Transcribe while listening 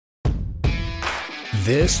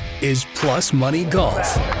This is Plus Money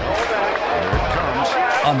Golf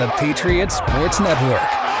on the Patriot Sports Network.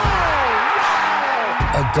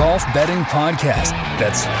 A golf betting podcast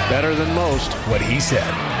that's better than most. What he said.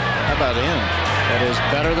 How about him? That is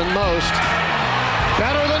better than most.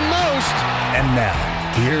 Better than most. And now,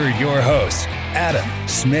 here are your hosts, Adam,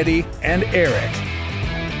 Smitty, and Eric.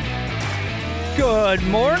 Good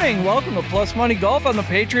morning. Welcome to Plus Money Golf on the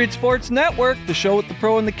Patriot Sports Network, the show with the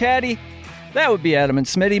pro and the caddy. That would be Adam and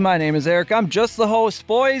Smitty. My name is Eric. I'm just the host.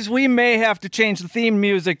 Boys, we may have to change the theme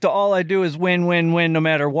music to All I Do Is Win, Win, Win, no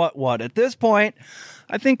matter what. At this point,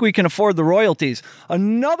 I think we can afford the royalties.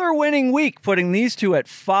 Another winning week, putting these two at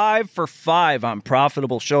 5 for 5 on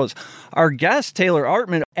profitable shows. Our guest, Taylor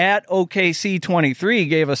Artman, at OKC23,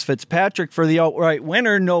 gave us Fitzpatrick for the outright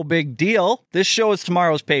winner. No big deal. This show is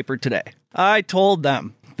tomorrow's paper today. I told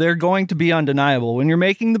them. They're going to be undeniable. When you're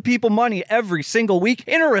making the people money every single week,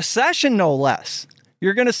 in a recession no less,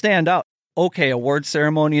 you're going to stand out. Okay, award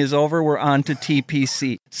ceremony is over. We're on to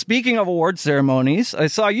TPC. Speaking of award ceremonies, I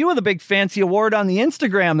saw you with a big fancy award on the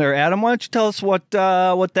Instagram there, Adam. Why don't you tell us what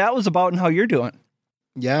that was about and how you're doing?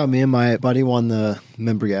 Yeah, me and my buddy won the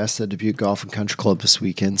member guest at Dubuque Golf and Country Club this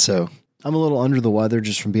weekend, so I'm a little under the weather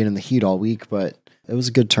just from being in the heat all week, but it was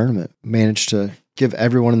a good tournament. Managed to give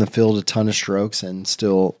everyone in the field a ton of strokes and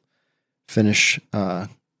still finish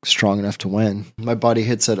strong enough to win. My buddy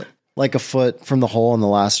hits it like a foot from the hole in the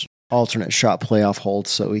last alternate shot playoff hold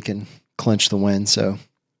so we can clinch the win. So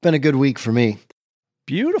been a good week for me.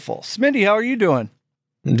 Beautiful. Smitty, how are you doing?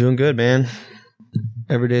 I'm doing good, man.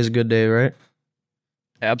 Every day is a good day, right?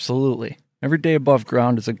 Absolutely. Every day above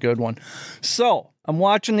ground is a good one. So I'm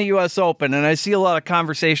watching the U.S. Open and I see a lot of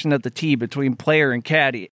conversation at the tee between player and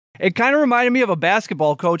caddy. It kind of reminded me of a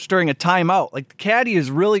basketball coach during a timeout. Like the caddy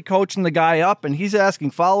is really coaching the guy up and he's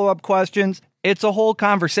asking follow-up questions. It's a whole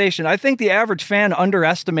conversation. I think the average fan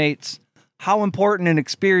underestimates how important an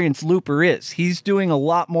experienced looper is. He's doing a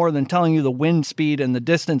lot more than telling you the wind speed and the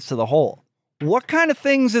distance to the hole. What kind of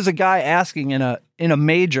things is a guy asking in a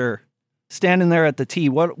major standing there at the tee?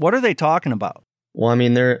 What are they talking about? Well, I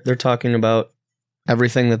mean, they're talking about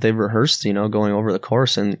everything that they've rehearsed, going over the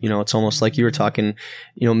course. And, it's almost like you were talking,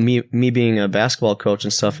 me being a basketball coach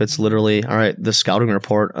and stuff, it's literally, all right, the scouting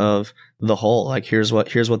report of the hole. Like, here's what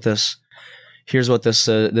this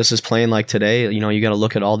is playing like today. You got to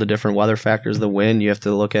look at all the different weather factors, the wind. You have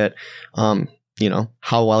to look at,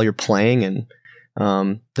 how well you're playing.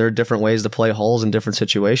 And there are different ways to play holes in different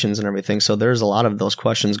situations and everything. So there's a lot of those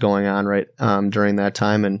questions going on right during that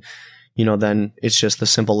time. And, then it's just the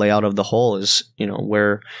simple layout of the hole is,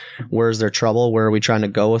 where's their trouble? Where are we trying to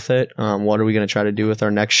go with it? What are we going to try to do with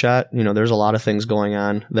our next shot? There's a lot of things going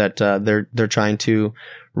on that they're trying to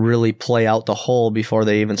really play out the hole before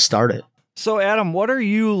they even start it. So Adam, what are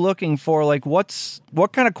you looking for? Like what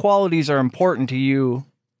kind of qualities are important to you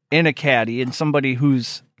in a caddy and somebody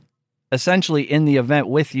who's essentially in the event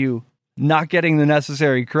with you, not getting the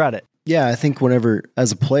necessary credit? Yeah, I think whenever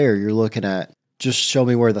as a player you're looking at, just show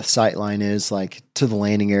me where the sight line is, like to the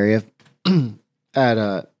landing area.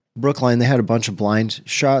 At Brookline, they had a bunch of blind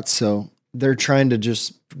shots, so they're trying to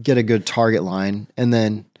just get a good target line and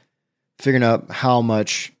then figuring out how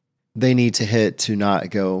much they need to hit to not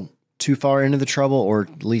go too far into the trouble or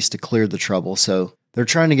at least to clear the trouble. So they're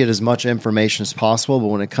trying to get as much information as possible, but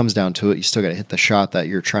when it comes down to it, you still got to hit the shot that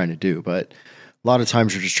you're trying to do. But a lot of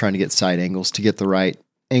times you're just trying to get side angles to get the right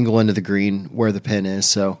angle into the green where the pin is.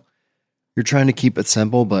 So you're trying to keep it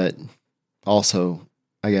simple, but also,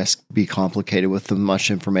 I guess, be complicated with as much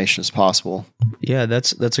information as possible. Yeah,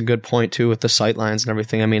 that's a good point too with the sight lines and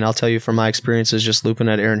everything. I mean, I'll tell you from my experiences just looping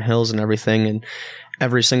at Erin Hills and everything, and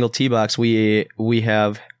every single tee box we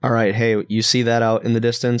have, all right, hey, you see that out in the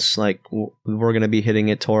distance? Like we're going to be hitting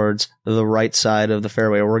it towards the right side of the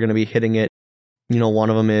fairway, or we're going to be hitting it, one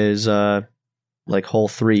of them is like hole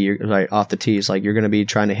 3, right off the tees. Like you're going to be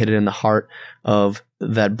trying to hit it in the heart of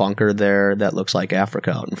that bunker there that looks like Africa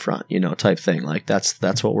out in front, type thing. Like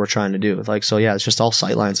that's what we're trying to do. Like, so yeah, it's just all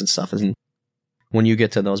sight lines and stuff. And when you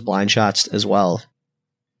get to those blind shots as well,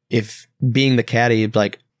 if being the caddy,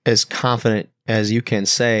 like as confident as you can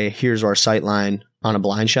say, here's our sight line on a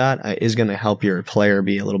blind shot, is going to help your player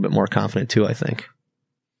be a little bit more confident too, I think.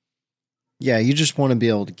 Yeah, you just want to be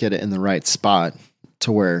able to get it in the right spot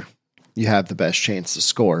to where you have the best chance to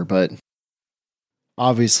score. But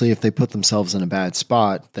obviously, if they put themselves in a bad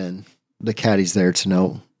spot, then the caddy's there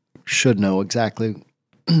to should know exactly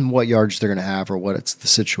what yards they're going to have or what the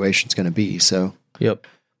situation's going to be. So, yep,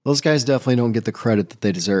 those guys definitely don't get the credit that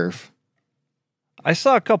they deserve. I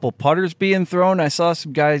saw a couple putters being thrown. I saw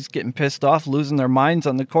some guys getting pissed off, losing their minds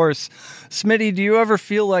on the course. Smitty, do you ever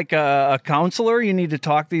feel like a counselor? You need to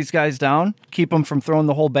talk these guys down, keep them from throwing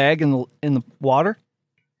the whole bag in the water?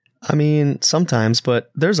 I mean, sometimes,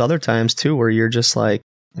 but there's other times too where you're just like,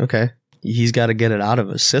 okay, he's got to get it out of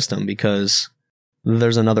his system because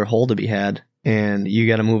there's another hole to be had and you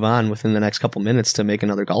got to move on within the next couple minutes to make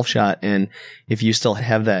another golf shot. And if you still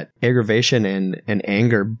have that aggravation and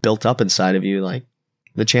anger built up inside of you, like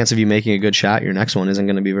the chance of you making a good shot, your next one isn't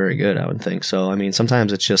going to be very good, I would think. So, I mean,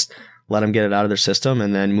 sometimes it's just let them get it out of their system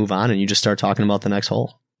and then move on and you just start talking about the next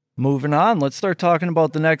hole. Moving on, let's start talking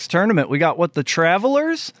about the next tournament. We got the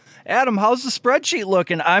Travelers. Adam, how's the spreadsheet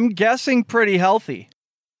looking? I'm guessing pretty healthy.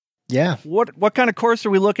 Yeah. What kind of course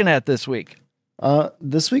are we looking at this week?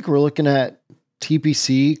 This week we're looking at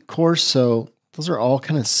TPC course, so those are all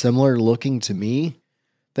kind of similar looking to me.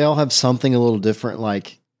 They all have something a little different.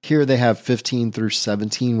 Like here they have 15 through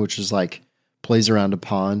 17, which is like plays around a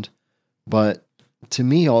pond. But to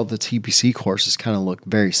me, all the TPC courses kind of look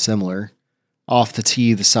very similar. Off the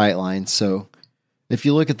tee, the sight line. So if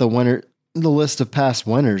you look at the list of past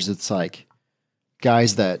winners, it's like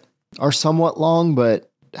guys that are somewhat long, but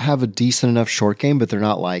have a decent enough short game, but they're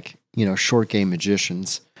not like, short game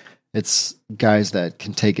magicians. It's guys that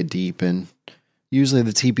can take it deep. And usually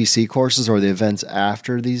the TPC courses or the events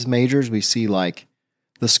after these majors, we see like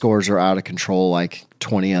the scores are out of control, like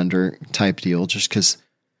 20 under type deal, just because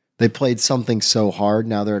they played something so hard.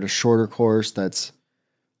 Now they're at a shorter course that's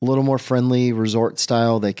a little more friendly, resort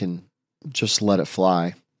style. They can just let it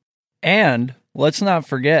fly. And let's not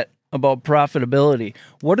forget about profitability.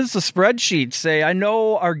 What does the spreadsheet say? I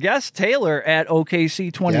know our guest Taylor at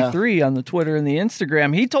OKC23 on the Twitter and the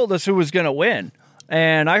Instagram, he told us who was going to win.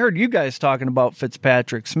 And I heard you guys talking about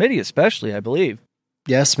Fitzpatrick, Smitty especially, I believe.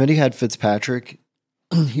 Yeah, Smitty had Fitzpatrick.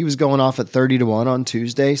 He was going off at 30-1 on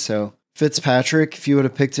Tuesday. So Fitzpatrick, if you would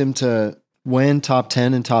have picked him to win top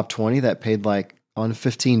 10 and top 20, that paid like on a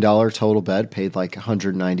 $15 total bet, paid like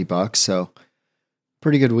 $190. So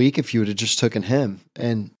pretty good week if you would have just taken him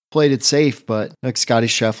and played it safe. But like Scotty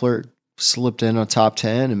Scheffler slipped in a top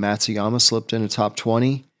 10 and Matsuyama slipped in a top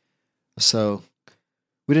 20. So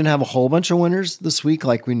we didn't have a whole bunch of winners this week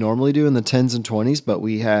like we normally do in the 10s and 20s, but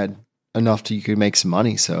we had enough to you could make some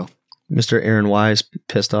money. So Mr. Aaron Wise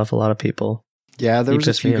pissed off a lot of people. Yeah, there was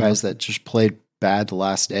a few guys that just played bad the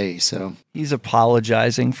last day. So he's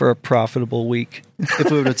apologizing for a profitable week.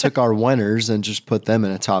 If we would have took our winners and just put them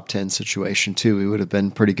in a top 10 situation too, we would have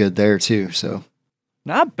been pretty good there too. So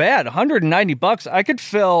not bad. $190. I could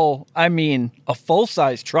fill, a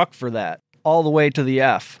full-size truck for that all the way to the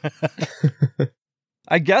F.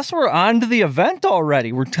 I guess we're on to the event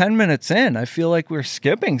already. We're 10 minutes in. I feel like we're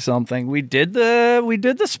skipping something. We did the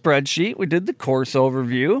spreadsheet. We did the course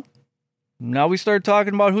overview. Now we start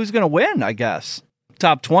talking about who's going to win, I guess.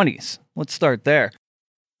 Top 20s. Let's start there.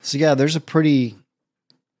 So yeah, there's a pretty,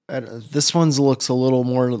 this one looks a little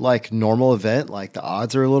more like normal event. Like the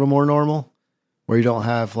odds are a little more normal where you don't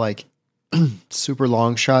have like super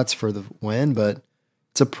long shots for the win, but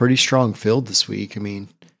it's a pretty strong field this week.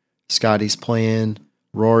 Scotty's playing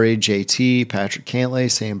Rory, JT, Patrick Cantlay,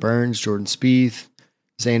 Sam Burns, Jordan Spieth,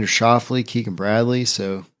 Xander Schauffele, Keegan Bradley.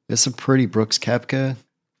 So it's a pretty Brooks Koepka.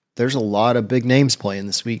 There's a lot of big names playing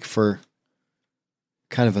this week for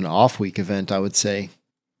kind of an off-week event, I would say.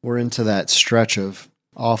 We're into that stretch of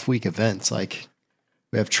off-week events. Like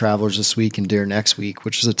we have Travelers this week and Deer next week,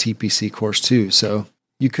 which is a TPC course too. So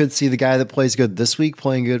you could see the guy that plays good this week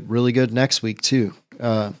playing good, really good next week too.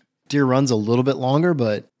 Deer runs a little bit longer,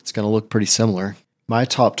 but it's going to look pretty similar. My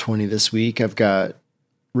top 20 this week, I've got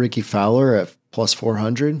Ricky Fowler at plus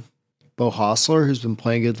 400, Bo Hostler, who's been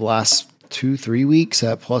playing good the last 2-3 weeks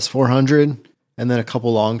at plus 400, and then a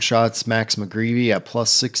couple long shots, Max McGreevy at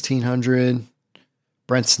plus 1600,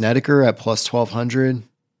 Brent Snedeker at plus 1200,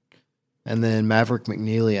 and then Maverick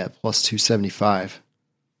McNeely at plus 275.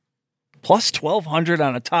 Plus 1200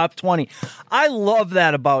 on a top 20. I love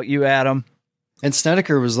that about you, Adam. And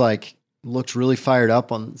Snedeker was looked really fired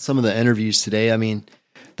up on some of the interviews today.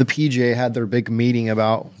 The PGA had their big meeting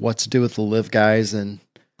about what to do with the live guys and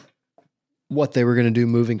what they were going to do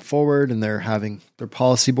moving forward. And they're having their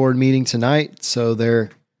policy board meeting tonight. So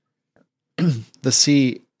the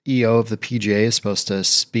CEO of the PGA is supposed to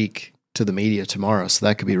speak to the media tomorrow. So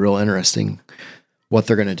that could be real interesting what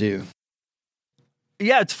they're going to do.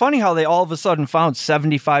 Yeah, it's funny how they all of a sudden found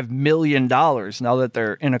 $75 million now that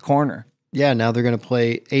they're in a corner. Yeah, now they're going to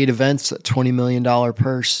play 8 events at $20 million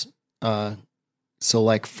purse.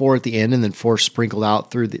 So 4 at the end and then 4 sprinkled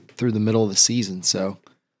out through the middle of the season. So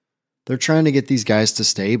they're trying to get these guys to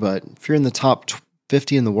stay, but if you're in the top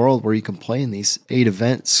 50 in the world where you can play in these 8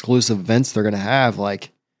 exclusive events they're going to have.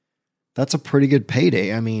 Like, that's a pretty good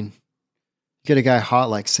payday. I mean, you get a guy hot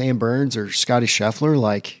like Sam Burns or Scotty Scheffler,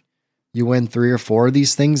 like you win 3 or 4 of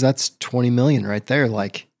these things, that's 20 million right there.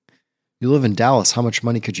 Like, you live in Dallas, how much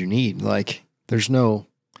money could you need? Like, you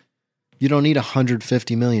don't need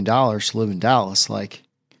 $150 million to live in Dallas, like,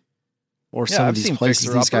 or some of these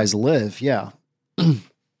places these guys live. Yeah.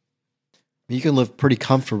 You can live pretty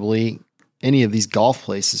comfortably any of these golf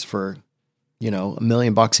places for, $1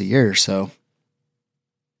 million a year. So,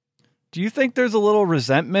 do you think there's a little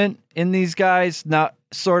resentment in these guys? Not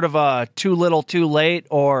sort of a too little, too late,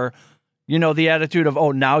 or, the attitude of,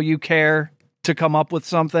 oh, now you care to come up with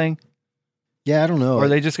something? Yeah, I don't know. Or are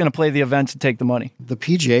they just going to play the events and take the money? The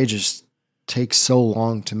PGA just takes so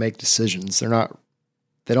long to make decisions. They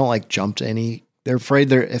don't like jump to any. They're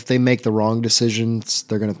afraid if they make the wrong decisions,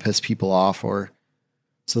 they're going to piss people off,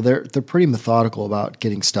 so they're pretty methodical about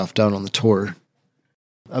getting stuff done on the tour,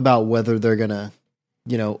 about whether they're going to,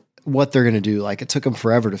 what they're going to do. Like, it took them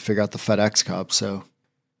forever to figure out the FedEx Cup. So,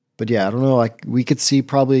 but yeah, I don't know. Like, we could see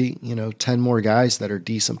probably, 10 more guys that are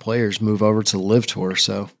decent players move over to the Live Tour.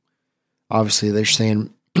 So obviously they're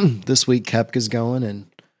saying this week Koepka's going and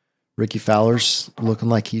Ricky Fowler's looking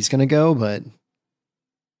like he's going to go, but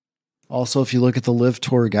also, if you look at the Live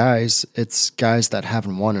Tour guys, it's guys that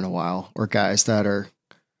haven't won in a while or guys that are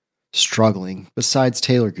struggling. Besides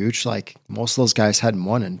Taylor Gooch, like, most of those guys hadn't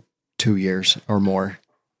won in 2 years or more.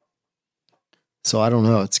 So I don't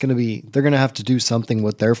know. They're going to have to do something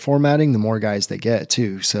with their formatting the more guys they get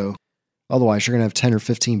too. So otherwise you're going to have 10 or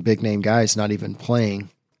 15 big name guys not even playing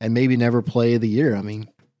and maybe never play of the year. I mean,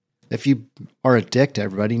 if you are a dick to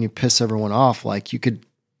everybody and you piss everyone off, like, you could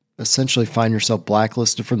essentially find yourself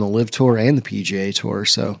blacklisted from the Live Tour and the PGA Tour.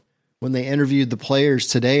 So when they interviewed the players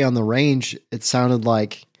today on the range, it sounded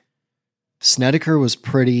like Snedeker was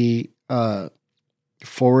pretty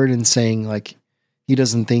forward in saying, like, he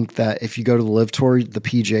doesn't think that if you go to the Live Tour, the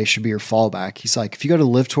PGA should be your fallback. He's like, if you go to the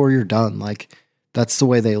Live Tour, you're done. Like, that's the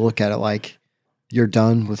way they look at it. Like, you're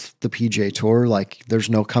done with the PGA Tour. Like, there's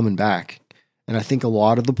no coming back. And I think a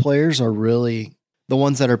lot of the players are really, the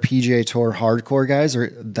ones that are PGA Tour hardcore guys,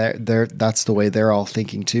 that's the way they're all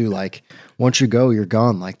thinking too. Like, once you go, you're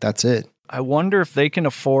gone. Like, that's it. I wonder if they can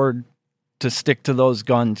afford to stick to those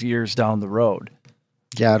guns years down the road.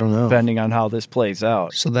 Yeah, I don't know. Depending on how this plays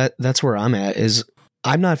out. So that's where I'm at. Is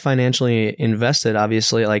I'm not financially invested,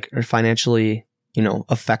 obviously, like, or financially,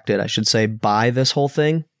 affected, I should say, by this whole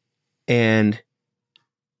thing. And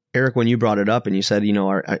Eric, when you brought it up and you said,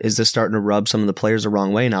 is this starting to rub some of the players the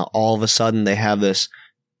wrong way? Now, all of a sudden they have this,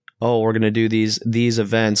 oh, we're going to do these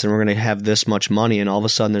events and we're going to have this much money. And all of a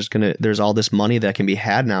sudden there's all this money that can be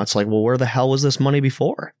had now. It's like, well, where the hell was this money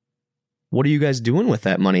before? What are you guys doing with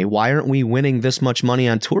that money? Why aren't we winning this much money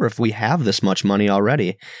on tour if we have this much money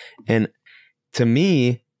already? And to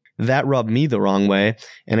me, that rubbed me the wrong way.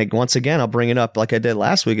 And once again, I'll bring it up like I did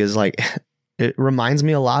last week, is like, it reminds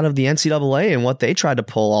me a lot of the NCAA and what they tried to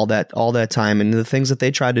pull all that time and the things that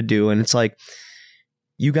they tried to do. And it's like,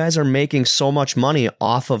 you guys are making so much money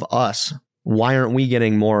off of us. Why aren't we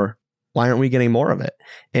getting more? Why aren't we getting more of it?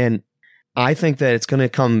 And I think that it's going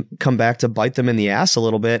to come back to bite them in the ass a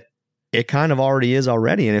little bit. It kind of already is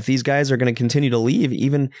already. And if these guys are going to continue to leave,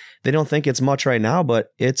 even they don't think it's much right now, but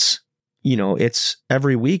it's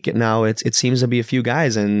every week now. It seems to be a few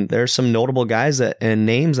guys, and there's some notable guys and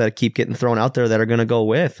names that keep getting thrown out there that are going to go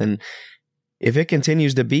with. And if it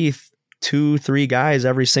continues to be 2-3 guys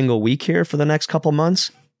every single week here for the next couple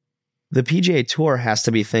months, the PGA Tour has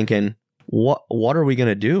to be thinking, what are we going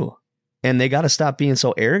to do? And they got to stop being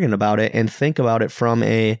so arrogant about it and think about it from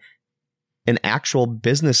an actual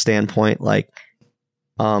business standpoint. Like,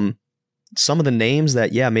 some of the names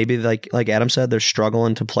that, maybe like Adam said, they're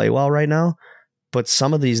struggling to play well right now, but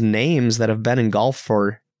some of these names that have been in golf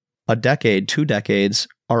for a decade, 2 decades,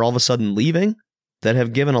 are all of a sudden leaving, that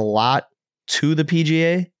have given a lot to the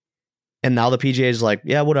PGA. And now the PGA is like,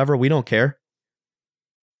 yeah, whatever, we don't care.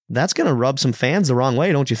 That's going to rub some fans the wrong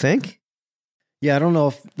way, don't you think? Yeah, I don't know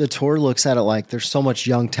if the tour looks at it like there's so much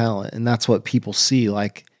young talent and that's what people see.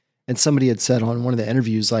 Like, and somebody had said on one of the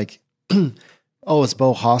interviews, like, it's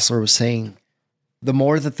Bo Hostler was saying, the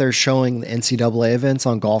more that they're showing the NCAA events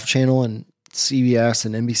on Golf Channel and CBS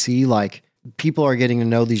and NBC, like, people are getting to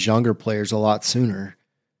know these younger players a lot sooner.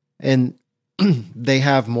 And they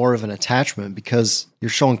have more of an attachment because you're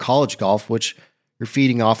showing college golf, which you're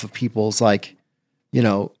feeding off of people's, like,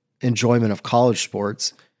 enjoyment of college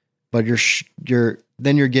sports, but you're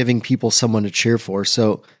giving people someone to cheer for.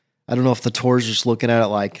 So I don't know if the tour's just looking at it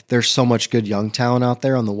like there's so much good young talent out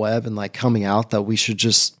there on the web and like coming out that we should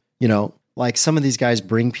just, like some of these guys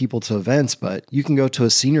bring people to events, but you can go to a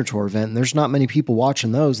senior tour event and there's not many people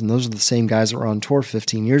watching those. And those are the same guys that were on tour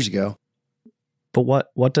 15 years ago. But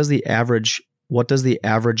what does the average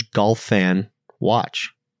golf fan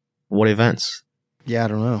watch? What events? Yeah, I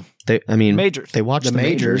don't know. Majors. They watch the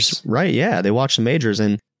majors, right? Yeah, they watch the majors,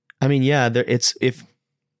 and I mean, yeah, it's if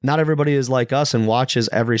not everybody is like us and watches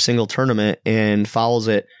every single tournament and follows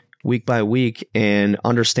it week by week and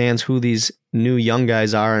understands who these new young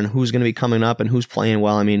guys are and who's going to be coming up and who's playing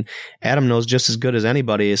well. I mean, Adam knows just as good as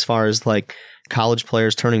anybody as far as like college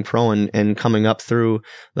players turning pro and coming up through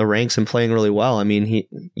the ranks and playing really well. I mean,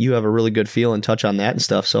 you have a really good feel and touch on that and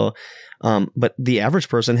stuff. So, but the average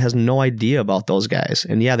person has no idea about those guys.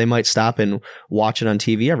 And yeah, they might stop and watch it on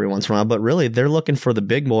TV every once in a while, but really they're looking for the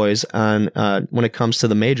big boys on when it comes to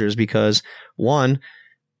the majors because one,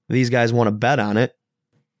 these guys want to bet on it.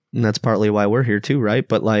 And that's partly why we're here too, right?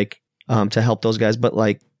 But like, to help those guys, but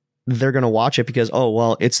like they're going to watch it because, oh,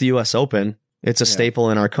 well, it's the US Open. It's a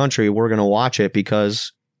staple in our country. We're going to watch it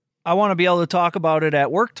because I want to be able to talk about it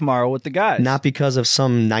at work tomorrow with the guys. Not because of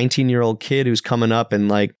some 19-year-old kid who's coming up and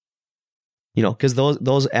like, you know, because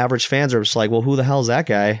those average fans are just like, well, who the hell is that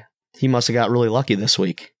guy? He must have got really lucky this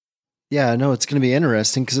week. Yeah, no, it's going to be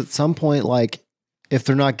interesting because at some point, like, if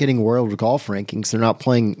they're not getting world golf rankings, they're not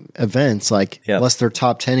playing events, like, unless they're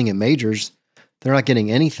top 10ing at majors, they're not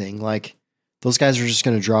getting anything. Like, those guys are just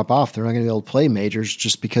going to drop off. They're not going to be able to play majors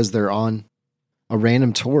just because they're on a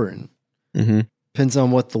random tour. And depends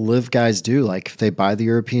on what the live guys do. Like, if they buy the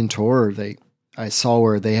European tour, I saw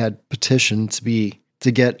where they had petitioned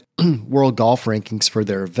to get world golf rankings for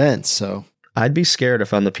their events. So I'd be scared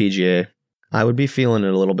if I'm the PGA. I would be feeling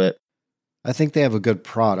it a little bit. I think they have a good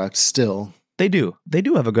product still. They do. They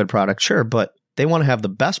do have a good product, sure, but they want to have the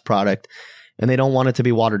best product and they don't want it to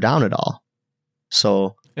be watered down at all.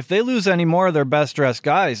 So if they lose any more of their best dressed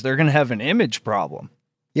guys, they're going to have an image problem.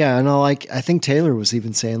 Yeah, and I think Taylor was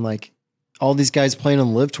even saying like all these guys playing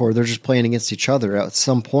on the Live Tour, they're just playing against each other. At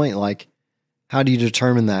some point, like, how do you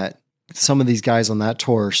determine that some of these guys on that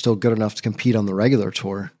tour are still good enough to compete on the regular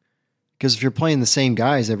tour? Because if you're playing the same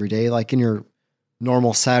guys every day, like in your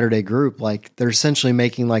normal Saturday group, like they're essentially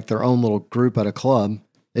making like their own little group at a club.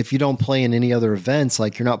 If you don't play in any other events,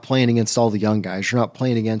 like you're not playing against all the young guys, you're not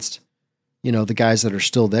playing against, you know, the guys that are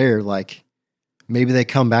still there. Like maybe they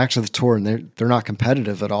come back to the tour and they're not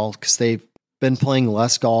competitive at all because they've been playing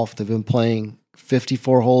less golf. They've been playing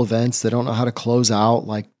 54 hole events. They don't know how to close out,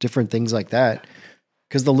 like different things like that.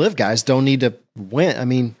 Because the live guys don't need to win. I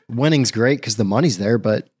mean, winning's great because the money's there,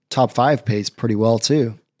 but top 5 pays pretty well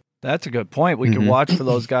too. That's a good point. We could watch for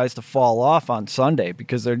those guys to fall off on Sunday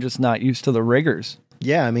because they're just not used to the rigors.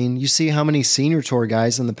 Yeah, I mean, you see how many senior tour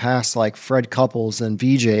guys in the past, like Fred Couples and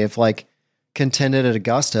VJ, have like contended at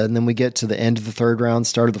Augusta, and then we get to the end of the 3rd round,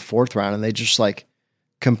 start of the 4th round, and they just like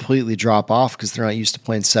completely drop off because they're not used to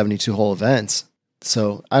playing 72 hole events.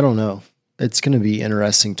 So I don't know. It's going to be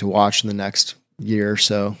interesting to watch in the next year or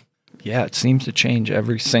so. Yeah, it seems to change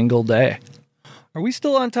every single day. Are we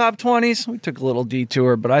still on top 20s? We took a little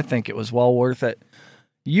detour, but I think it was well worth it.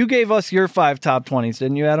 You gave us your 5 top 20s,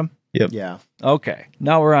 didn't you, Adam? Yep. Yeah. Okay.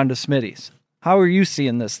 Now we're on to Smitty's. How are you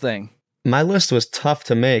seeing this thing? My list was tough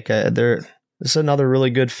to make. This is another really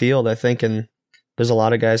good field, I think, and there's a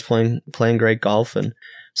lot of guys playing great golf, and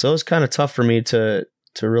so it was kind of tough for me to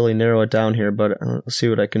really narrow it down here, but let's see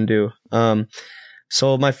what I can do.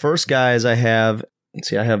 So my first guys I have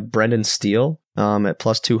Brendan Steele at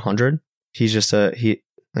plus 200. He's just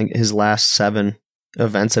his last 7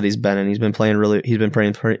 events that he's been in, he's been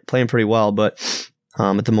playing pretty well. But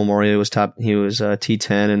at the Memorial, he was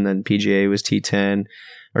T10, and then PGA was T10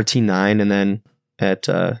 or T9, and then at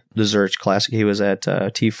the Zurich Classic, he was at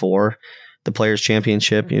T4. The Players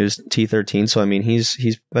Championship, he was T13. So I mean, he's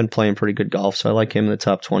been playing pretty good golf. So I like him in the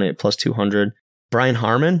top 20 at plus 200. Brian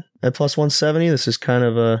Harmon at plus 170. This is kind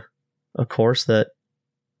of a course that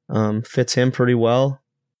fits him pretty well.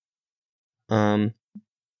 I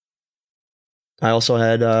also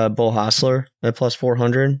had Bo Hostler at plus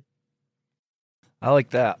 400. I like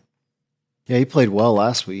that. Yeah, he played well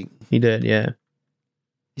last week. He did, yeah.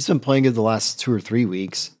 He's been playing good the last 2 or 3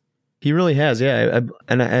 weeks. He really has, yeah.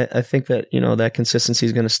 I think that, you know, that consistency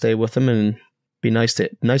is going to stay with him and be nice to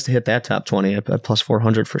hit that top 20 at plus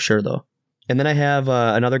 400 for sure, though. And then I have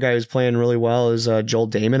another guy who's playing really well is Joel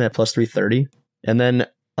Damon at plus 330. And then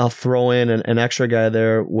I'll throw in an extra guy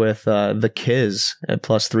there with the Kiz at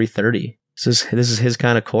plus 330. This is his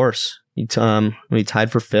kind of course. He tied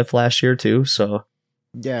for 5th last year too. So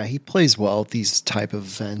yeah, he plays well at these type of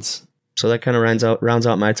events. So that kind of rounds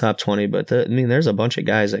out my top 20. But there's a bunch of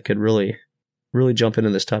guys that could really jump into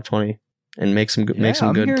this top 20. and make some good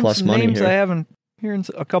hearing plus some money names here. Hearing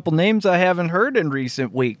a couple names I haven't heard in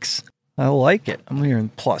recent weeks. I like it. I'm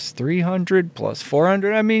hearing plus 300, plus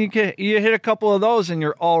 400. I mean, you hit a couple of those and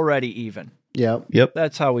you're already even. Yep.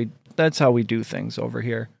 That's how we do things over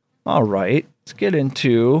here. All right, let's get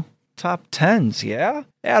into top 10s. Yeah,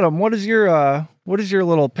 Adam, what does your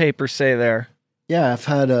little paper say there? Yeah,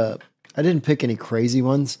 I didn't pick any crazy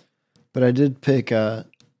ones, but I did pick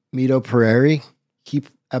Mito Pereira. He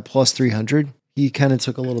at plus 300. He kind of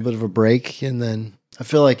took a little bit of a break, and then I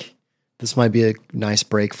feel like this might be a nice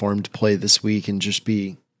break for him to play this week and just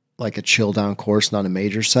be like a chill down course, not a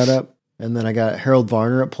major setup. And then I got Harold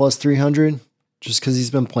Varner at plus 300, just because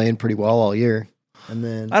he's been playing pretty well all year. And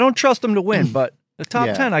then I don't trust him to win, but the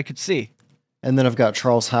top 10 I could see. And then I've got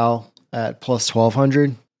Charles Howell at plus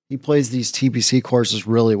 1200. He plays these TPC courses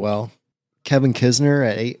really well. Kevin Kisner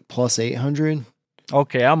at plus 800.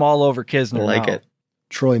 Okay, I'm all over Kisner. I like now. it.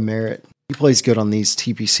 Troy Merritt. He plays good on these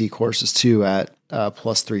TPC courses too at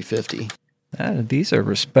plus 350. These are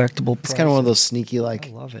respectable prices. It's kind of one of those sneaky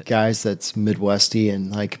it. guys that's Midwesty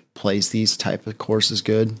and plays these type of courses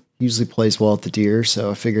good. Usually plays well at the Deer,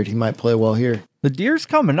 so I figured he might play well here. The Deer's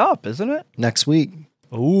coming up, isn't it? Next week.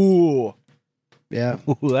 Ooh. Yeah.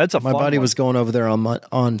 Ooh, that's My buddy was going over there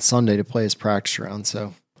on Sunday to play his practice round,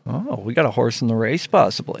 so. Oh, we got a horse in the race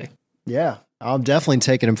possibly. Yeah. I'm definitely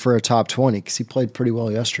taking him for a top 20 because he played pretty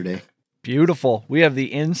well yesterday. Beautiful. We have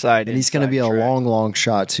the inside. And he's going to be a long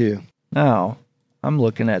shot too. Now, I'm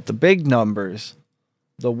looking at the big numbers,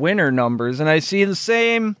 the winner numbers, and I see the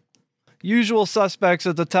same usual suspects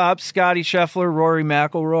at the top. Scotty Scheffler, Rory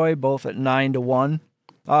McIlroy, both at 9-1.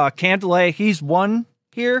 Cantlay, he's won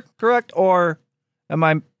here, correct? Or am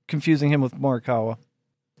I confusing him with Morikawa?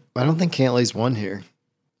 I don't think Cantlay's won here.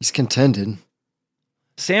 He's contended.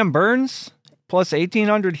 Sam Burns, plus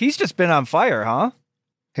 1,800. He's just been on fire, huh?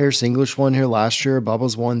 Harris English won here last year.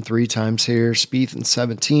 Bubba's won 3 times here. Spieth in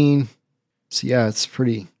 17. So yeah, it's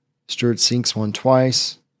pretty. Stuart Sinks won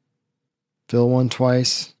twice. Phil won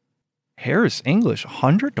twice. Harris English,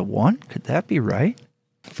 100-1? Could that be right?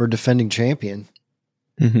 For defending champion.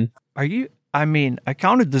 Mm-hmm. I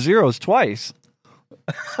counted the zeros twice.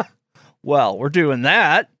 Well, we're doing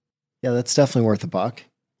that. Yeah, that's definitely worth a buck.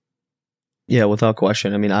 Yeah, without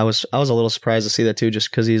question. I mean, I was a little surprised to see that too,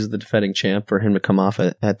 just because he's the defending champ. For him to come off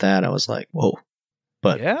at that, I was like, whoa.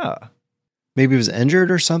 But yeah, maybe he was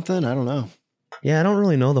injured or something. I don't know. Yeah, I don't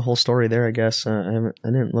really know the whole story there. I guess I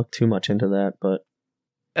didn't look too much into that, but.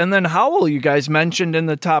 And then Howell, you guys mentioned in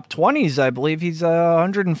the top 20s, I believe he's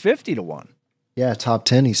 150-1. Yeah, top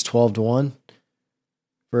 10, he's 12-1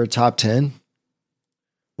 for a top 10.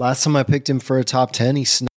 Last time I picked him for a top 10, he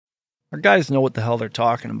snapped. Our guys know what the hell they're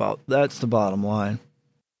talking about. That's the bottom line.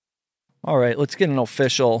 All right, let's get an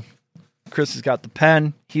official. Chris has got the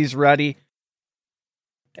pen. He's ready.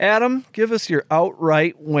 Adam, give us your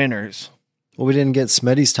outright winners. Well, we didn't get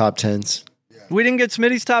Smitty's top 10s. We didn't get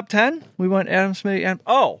Smitty's top 10? We went Adam, Smitty, and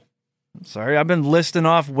I'm sorry. I've been listing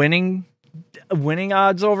off winning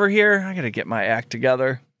odds over here. I got to get my act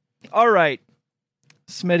together. All right.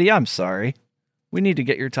 Smitty, I'm sorry. We need to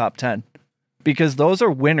get your top 10 because those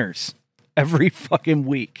are winners every fucking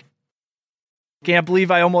week. Can't believe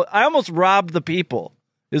I almost robbed the people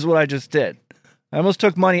is what I just did. I almost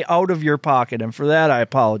took money out of your pocket, and for that I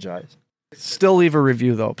apologize. Still leave a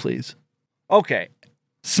review though, please. Okay.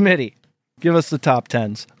 Smitty, give us the top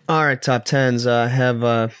 10s. All right, top 10s.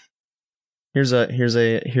 Have here's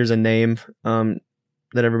a name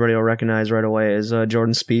that everybody will recognize right away is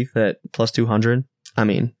Jordan Spieth at plus 200. I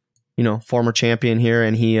mean, former champion here,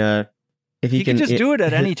 and he can just do it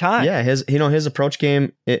at any time. Yeah, his approach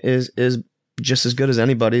game is just as good as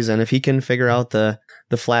anybody's, and if he can figure out the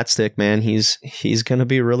flat stick, man, he's gonna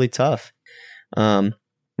be really tough.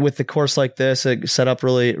 With the course like this, it set up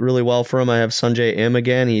really, really well for him. I have Sanjay Im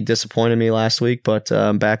again. He disappointed me last week, but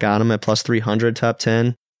I'm back on him at plus 300, top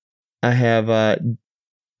 10. I have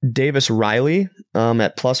Davis Riley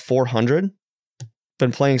at plus 400.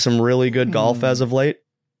 Been playing some really good golf as of late.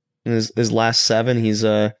 In his last 7, he's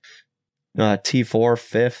T4,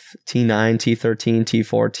 5th, T9, T13,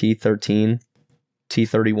 T4, T13,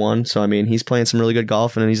 T31. So, I mean, he's playing some really good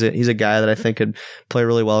golf, and he's a guy that I think could play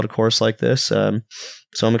really well at a course like this.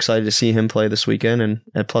 So I'm excited to see him play this weekend, and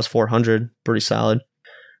at plus 400, pretty solid.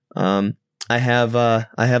 I have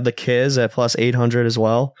the Kiz at plus 800 as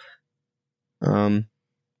well. And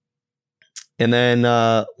then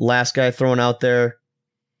last guy thrown out there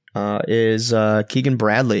is Keegan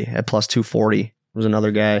Bradley at plus 240. Was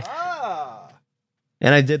another guy.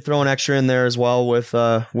 And I did throw an extra in there as well with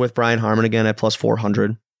Brian Harmon again at plus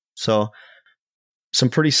 400. So some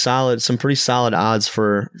pretty solid odds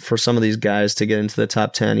for some of these guys to get into the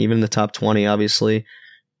top 10, even the top 20, obviously.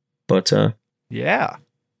 But yeah,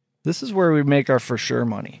 this is where we make our for sure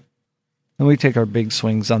money. And we take our big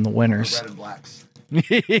swings on the winners. Red and blacks.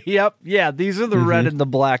 Yep. Yeah, these are the red and the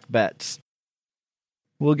black bets.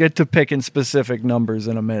 We'll get to picking specific numbers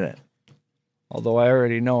in a minute. Although I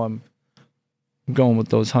already know I'm going with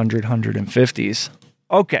those 100, 150s.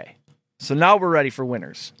 Okay. So now we're ready for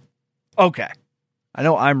winners. Okay. I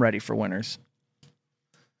know I'm ready for winners.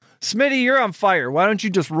 Smitty, you're on fire. Why don't you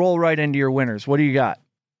just roll right into your winners? What do you got?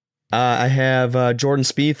 I have Jordan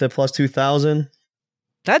Spieth at plus 2,000.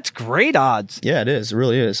 That's great odds. Yeah, it is. It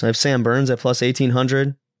really is. I have Sam Burns at plus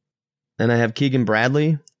 1,800. And I have Keegan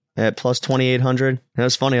Bradley at plus 2,800. And it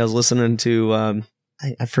was funny. I was listening to,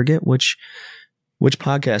 I forget which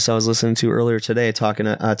podcast I was listening to earlier today talking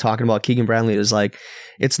about Keegan Bradley. It was like,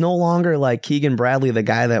 it's no longer like Keegan Bradley, the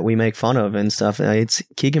guy that we make fun of and stuff. It's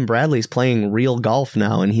Keegan Bradley's playing real golf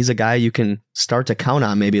now, and he's a guy you can start to count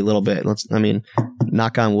on maybe a little bit.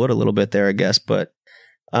 Knock on wood a little bit there, I guess. But,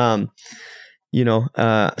 so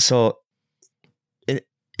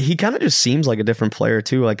he kind of just seems like a different player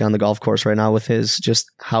too, like on the golf course right now with his,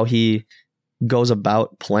 just how he goes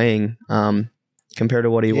about playing, compared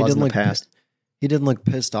to what he was in the past. He didn't look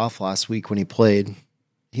pissed off last week when he played.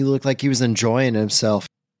 He looked like he was enjoying himself.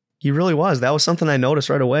 He really was. That was something I noticed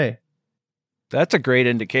right away. That's a great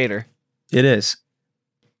indicator. It is.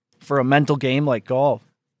 For a mental game like golf.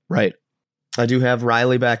 Right. I do have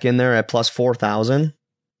Riley back in there at plus 4,000.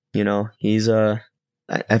 He's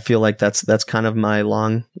I feel like that's kind of my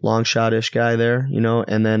long shot-ish guy there,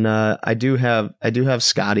 and then I do have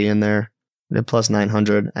Scotty in there at plus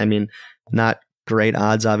 900. I mean, not great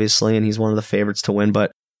odds, obviously, and he's one of the favorites to win,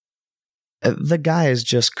 but the guy is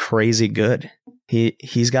just crazy good.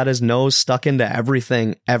 He's got his nose stuck into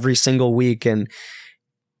everything every single week, and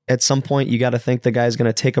at some point you got to think the guy's going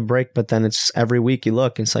to take a break, but then it's every week you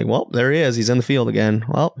look and it's like, well, there he is. He's in the field again.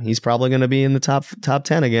 Well, he's probably going to be in the top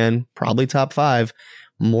 10 again, probably top 5,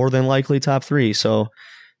 more than likely top 3. So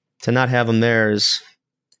to not have him there is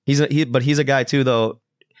but he's a guy too, though.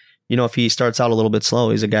 If he starts out a little bit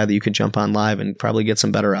slow, he's a guy that you could jump on live and probably get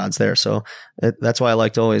some better odds there. So that's why I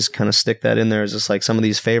like to always kind of stick that in there. Is just like some of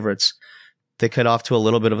these favorites, they get off to a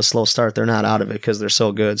little bit of a slow start. They're not out of it because they're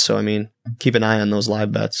so good. So, I mean, keep an eye on those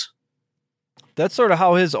live bets. That's sort of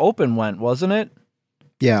how his Open went, wasn't it?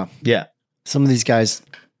 Yeah. Yeah. Some of these guys,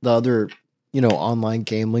 the other, online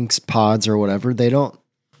game links, pods or whatever, they don't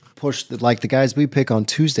push, like the guys we pick on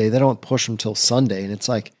Tuesday, they don't push them till Sunday. And it's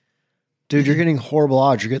like, dude, you're getting horrible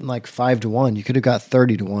odds. You're getting like 5-1. You could have got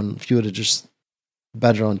 30-1 if you would have just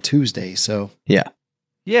betted on Tuesday. So yeah.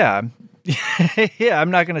 Yeah,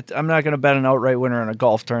 I'm not gonna bet an outright winner in a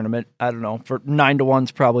golf tournament. I don't know, for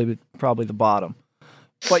 9-1's probably the bottom.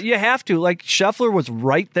 But you have to. Like Scheffler was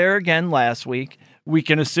right there again last week. We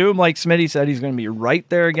can assume, like Smitty said, he's going to be right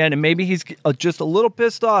there again, and maybe he's just a little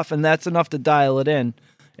pissed off, and that's enough to dial it in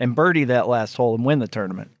and birdie that last hole and win the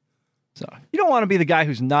tournament. So you don't want to be the guy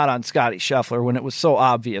who's not on Scotty Scheffler when it was so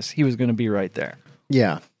obvious he was going to be right there.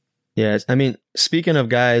 Yeah. Yeah, I mean, speaking of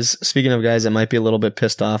guys that might be a little bit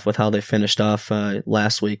pissed off with how they finished off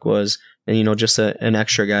last week was, and just an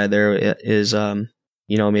extra guy there is,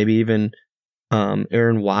 maybe even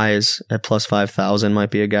Aaron Wise at plus 5,000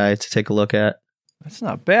 might be a guy to take a look at. That's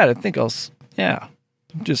not bad. I think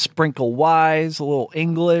just sprinkle Wise, a little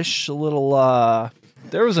English, a little.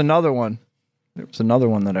 There was another one.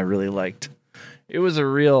 That I really liked. It was a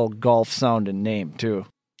real golf sounding name too.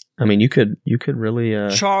 I mean, you could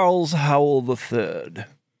really Charles Howell III.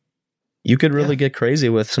 You could really get crazy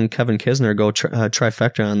with some Kevin Kisner, go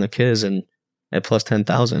trifecta on the Kiz and at plus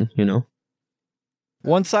 10,000.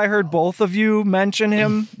 Once I heard both of you mention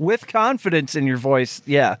him with confidence in your voice,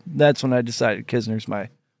 yeah, that's when I decided Kisner's my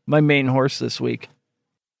main horse this week.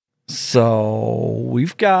 So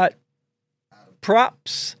we've got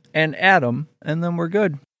props and Adam, and then we're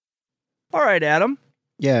good. All right, Adam.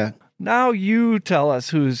 Yeah. Now you tell us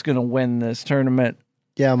who's going to win this tournament.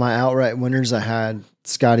 Yeah, my outright winners, I had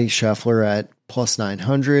Scotty Scheffler at plus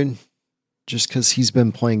 900, just because he's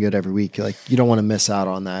been playing good every week. Like, you don't want to miss out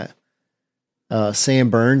on that. Sam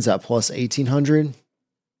Burns at plus 1,800.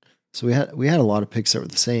 So we had a lot of picks that were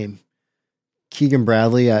the same. Keegan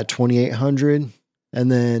Bradley at 2,800.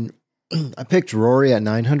 And then I picked Rory at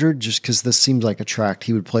 900 just because this seems like a track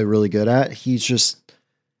he would play really good at. He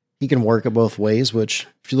can work it both ways, which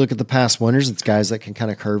if you look at the past winners, it's guys that can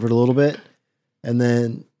kind of curve it a little bit. And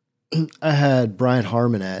then I had Brian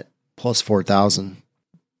Harman at plus 4,000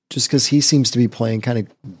 just because he seems to be playing kind of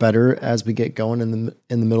better as we get going in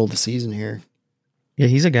the middle of the season here. Yeah,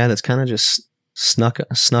 he's a guy that's kind of just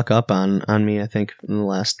snuck up on me, I think, in the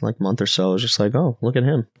last like month or so. I was just like, oh, look at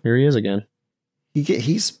him. Here he is again.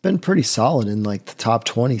 He's been pretty solid in like the top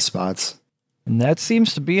 20 spots. And that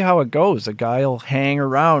seems to be how it goes. A guy will hang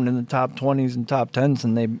around in the top 20s and top 10s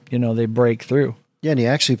and they break through. Yeah, and he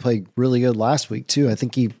actually played really good last week too. I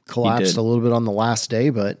think he collapsed a little bit on the last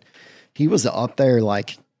day, but he was up there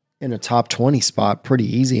like in a top 20 spot pretty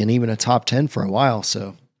easy and even a top 10 for a while.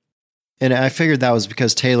 So, and I figured that was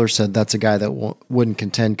because Taylor said that's a guy that wouldn't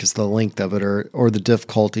contend because the length of it or the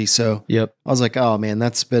difficulty. So yep. I was like, oh man,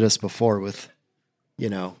 that's bit us before with,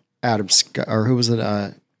 Adam Scott, or who was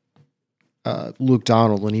it? Luke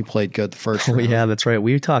Donald when he played good the first round. Yeah, that's right.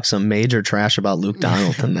 We talked some major trash about Luke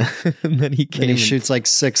Donald and then he came. And he shoots like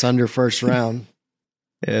 6 under first round.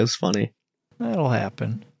 Yeah, it was funny. That'll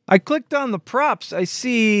happen. I clicked on the props. I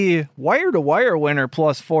see wire-to-wire winner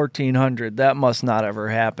plus 1,400. That must not ever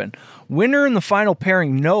happen. Winner in the final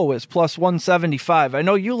pairing, no, is plus 175. I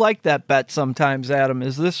know you like that bet sometimes, Adam.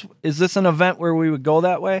 Is this an event where we would go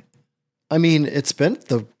that way? I mean, it's been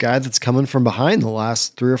the guy that's coming from behind the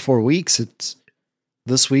last 3 or 4 weeks.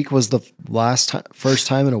 This week was the first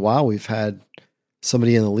time in a while we've had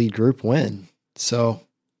somebody in the lead group win. So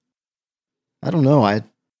I don't know.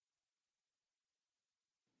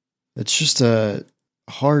 It's just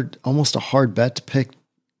almost a hard bet to pick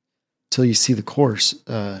till you see the course.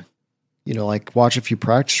 Like watch a few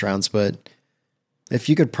practice rounds, but if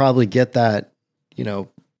you could probably get that,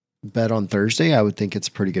 bet on Thursday, I would think it's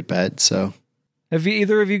a pretty good bet. So have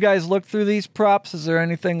either of you guys looked through these props? Is there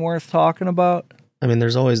anything worth talking about? I mean,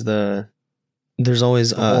 there's always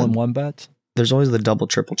hole-in-one bets. There's always the double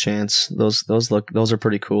triple chance. Those are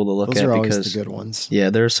pretty cool to look at. Those are always because the good ones.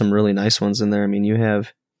 Yeah, there's some really nice ones in there. I mean, you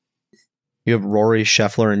have Rory,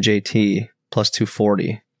 Scheffler, and JT plus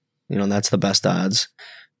 240. And that's the best odds.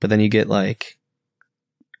 But then you get like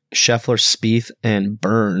Scheffler, Spieth, and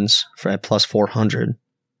Burns at plus 400.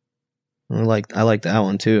 I like that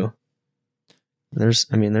one too. There's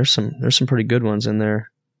some pretty good ones in there.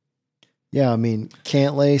 Yeah, I mean,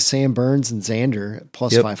 Cantlay, Sam Burns, and Xander at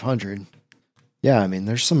plus 500. Yeah, I mean,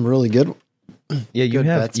 there's some really good. Yeah, you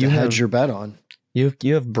have bets to hedge your bet on. You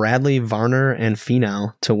have Bradley, Varner, and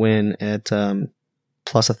Finau to win at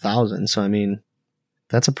plus 1,000. So I mean,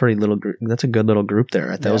 that's a good little group there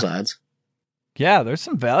at those odds. Yeah, there's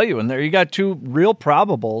some value in there. You got 2 real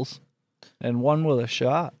probables and 1 with a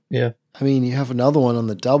shot. Yeah. I mean, you have another one on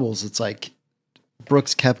the doubles. It's like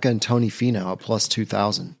Brooks Koepka and Tony Finau at plus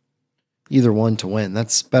 2,000. Either one to win.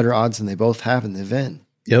 That's better odds than they both have in the event.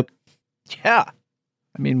 Yep. Yeah.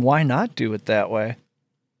 I mean, why not do it that way?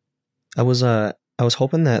 I was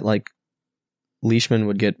hoping that like Leishman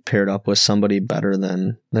would get paired up with somebody better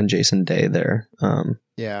than Jason Day there.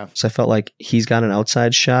 Yeah. So I felt like he's got an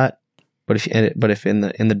outside shot, but if in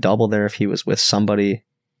the double there, if he was with somebody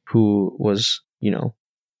who was,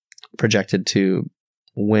 projected to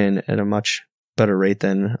win at a much better rate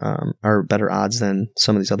than or better odds than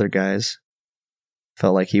some of these other guys,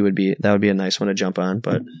 felt like that would be a nice one to jump on.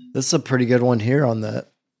 But this is a pretty good one here on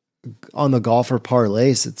the golfer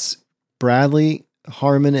parlays. It's Bradley,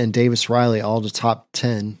 Harmon, and Davis Riley all to top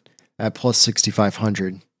 10 at plus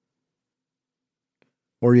 6,500.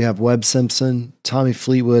 Or you have Webb Simpson, Tommy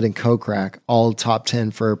Fleetwood, and Kokrak all top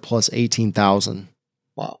 10 for plus 18,000.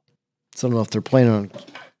 Wow. So I don't know if they're playing on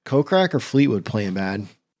Kokrak or Fleetwood playing bad.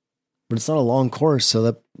 But it's not a long course,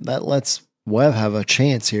 so that lets Webb have a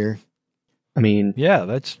chance here. I mean, yeah,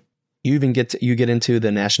 that's you get into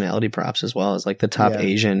the nationality props as well as like the top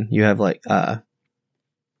Asian. You have like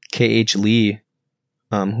KH Lee,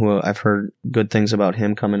 who I've heard good things about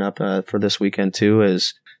him coming up for this weekend too,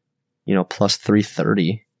 is plus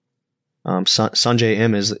 330. Sanjay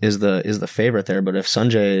M is the favorite there, but if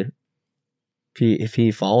Sanjay if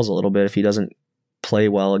he falls a little bit, if he doesn't play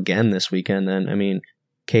well again this weekend, then I mean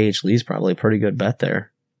KH Lee's probably a pretty good bet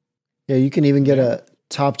there. Yeah, you can even get a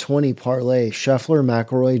top 20 parlay. Scheffler,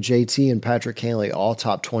 McIlroy, JT, and Patrick Cantlay all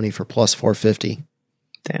top 20 for plus 450.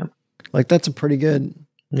 Damn. Like that's a pretty good.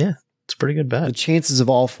 Yeah, it's a pretty good bet. The chances of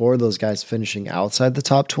all 4 of those guys finishing outside the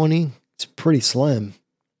top 20, it's pretty slim.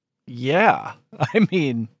 Yeah, I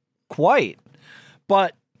mean, quite.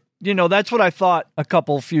 But, that's what I thought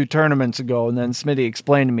a few tournaments ago, and then Smitty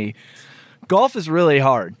explained to me, golf is really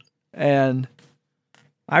hard. And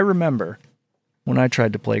I remember when I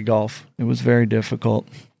tried to play golf, it was very difficult.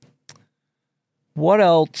 What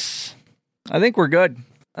else? I think we're good.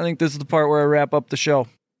 I think this is the part where I wrap up the show.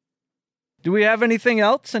 Do we have anything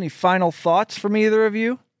else? Any final thoughts from either of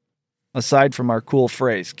you? Aside from our cool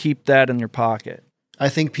phrase, keep that in your pocket. I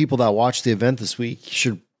think people that watch the event this week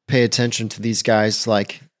should pay attention to these guys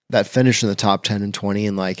like that finish in the top 10 and 20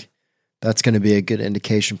 and like that's going to be a good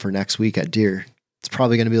indication for next week at Deer. It's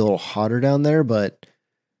probably going to be a little hotter down there, but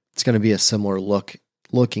it's going to be a similar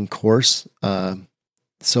looking course.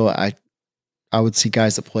 So I would see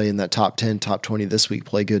guys that play in that top 10, top 20 this week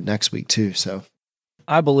play good next week too. So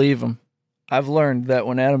I believe him. I've learned that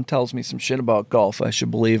when Adam tells me some shit about golf, I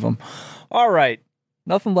should believe him. All right.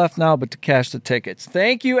 Nothing left now but to cash the tickets.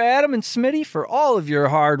 Thank you, Adam and Smitty, for all of your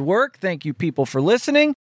hard work. Thank you, people, for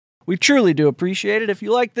listening. We truly do appreciate it. If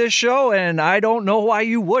you like this show, and I don't know why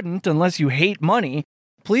you wouldn't unless you hate money,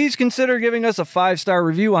 please consider giving us a 5-star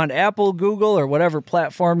review on Apple, Google, or whatever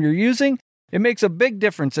platform you're using. It makes a big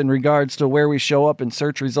difference in regards to where we show up in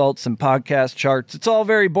search results and podcast charts. It's all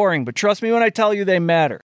very boring, but trust me when I tell you they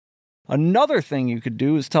matter. Another thing you could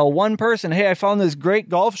do is tell one person, hey, I found this great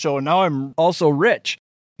golf show and now I'm also rich.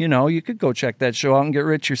 You know, you could go check that show out and get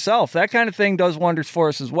rich yourself. That kind of thing does wonders for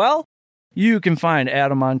us as well. You can find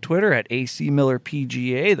Adam on Twitter at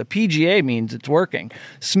ACMillerPGA. The PGA means it's working.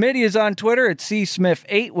 Smitty is on Twitter at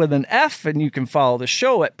CSmith8 with an F, and you can follow the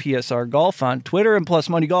show at PSR Golf on Twitter and Plus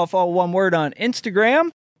Money Golf, all one word, on Instagram.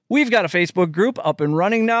 We've got a Facebook group up and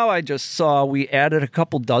running now. I just saw we added a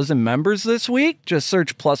couple dozen members this week. Just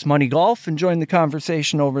search Plus Money Golf and join the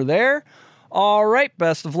conversation over there. All right,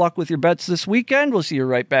 best of luck with your bets this weekend. We'll see you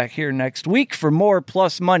right back here next week for more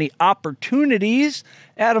Plus Money opportunities.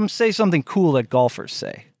 Adam, say something cool that golfers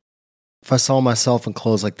say. If I saw myself in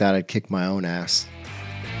clothes like that, I'd kick my own ass.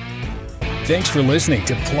 Thanks for listening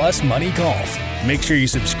to Plus Money Golf. Make sure you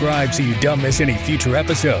subscribe so you don't miss any future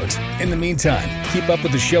episodes. In the meantime, keep up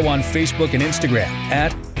with the show on Facebook and Instagram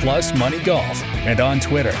at Plus Money Golf and on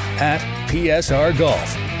Twitter at PSR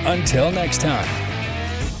Golf. Until next time.